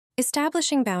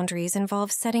Establishing boundaries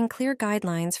involves setting clear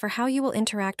guidelines for how you will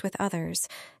interact with others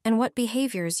and what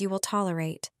behaviors you will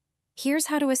tolerate. Here's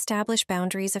how to establish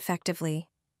boundaries effectively.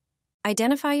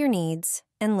 Identify your needs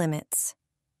and limits.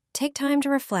 Take time to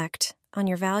reflect on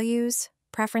your values,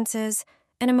 preferences,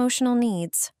 and emotional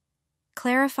needs.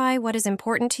 Clarify what is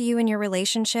important to you in your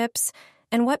relationships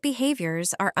and what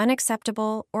behaviors are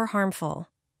unacceptable or harmful.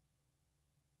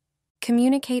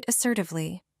 Communicate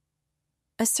assertively.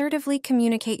 Assertively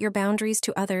communicate your boundaries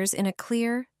to others in a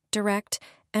clear, direct,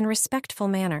 and respectful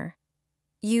manner.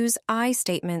 Use I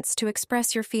statements to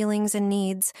express your feelings and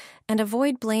needs and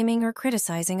avoid blaming or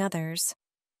criticizing others.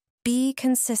 Be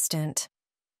consistent.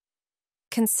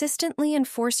 Consistently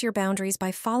enforce your boundaries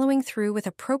by following through with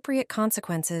appropriate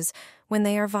consequences when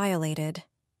they are violated.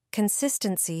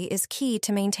 Consistency is key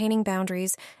to maintaining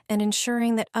boundaries and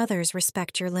ensuring that others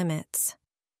respect your limits.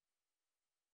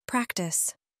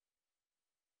 Practice.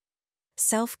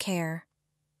 Self-care.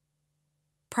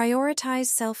 Prioritize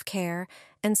self-care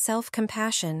and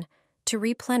self-compassion to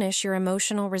replenish your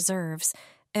emotional reserves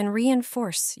and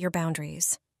reinforce your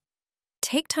boundaries.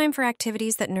 Take time for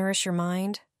activities that nourish your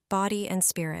mind, body, and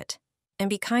spirit, and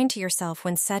be kind to yourself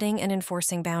when setting and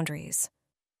enforcing boundaries.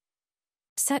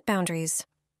 Set boundaries.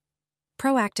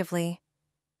 Proactively.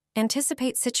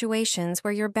 Anticipate situations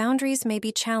where your boundaries may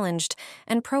be challenged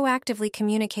and proactively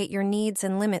communicate your needs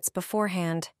and limits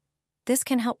beforehand. This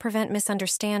can help prevent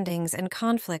misunderstandings and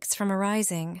conflicts from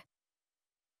arising.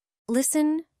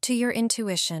 Listen to your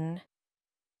intuition.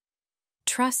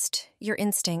 Trust your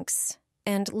instincts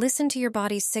and listen to your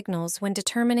body's signals when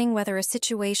determining whether a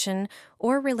situation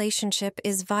or relationship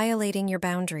is violating your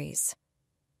boundaries.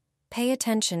 Pay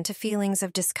attention to feelings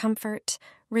of discomfort,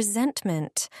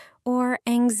 resentment, or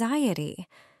anxiety,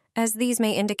 as these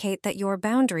may indicate that your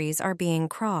boundaries are being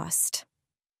crossed.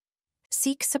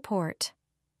 Seek support.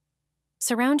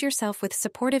 Surround yourself with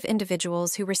supportive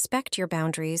individuals who respect your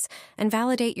boundaries and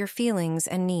validate your feelings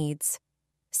and needs.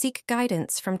 Seek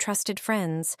guidance from trusted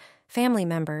friends, family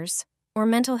members, or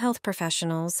mental health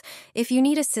professionals if you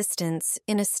need assistance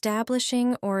in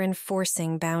establishing or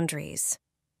enforcing boundaries.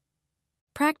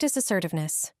 Practice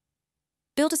assertiveness.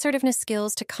 Build assertiveness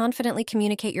skills to confidently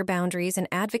communicate your boundaries and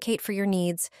advocate for your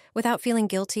needs without feeling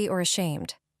guilty or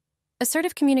ashamed.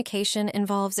 Assertive communication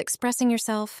involves expressing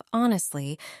yourself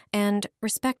honestly and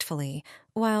respectfully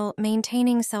while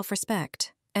maintaining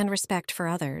self-respect and respect for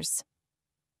others.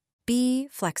 Be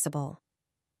flexible.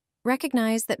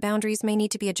 Recognize that boundaries may need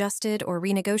to be adjusted or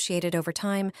renegotiated over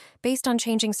time based on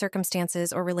changing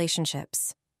circumstances or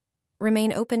relationships.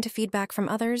 Remain open to feedback from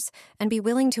others and be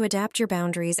willing to adapt your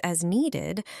boundaries as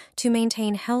needed to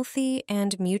maintain healthy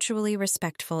and mutually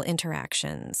respectful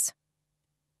interactions.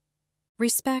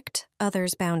 Respect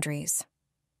others' boundaries.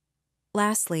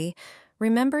 Lastly,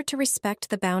 remember to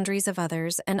respect the boundaries of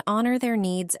others and honor their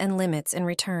needs and limits in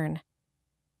return.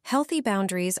 Healthy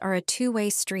boundaries are a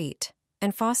two-way street,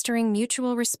 and fostering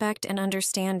mutual respect and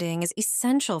understanding is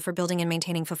essential for building and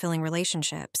maintaining fulfilling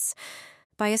relationships.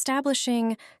 By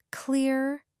establishing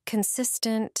clear,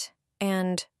 consistent,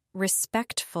 and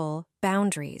respectful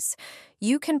boundaries,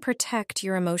 you can protect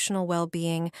your emotional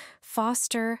well-being,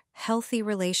 foster healthy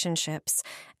relationships,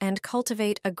 and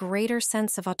cultivate a greater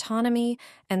sense of autonomy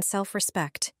and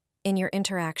self-respect in your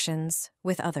interactions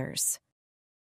with others.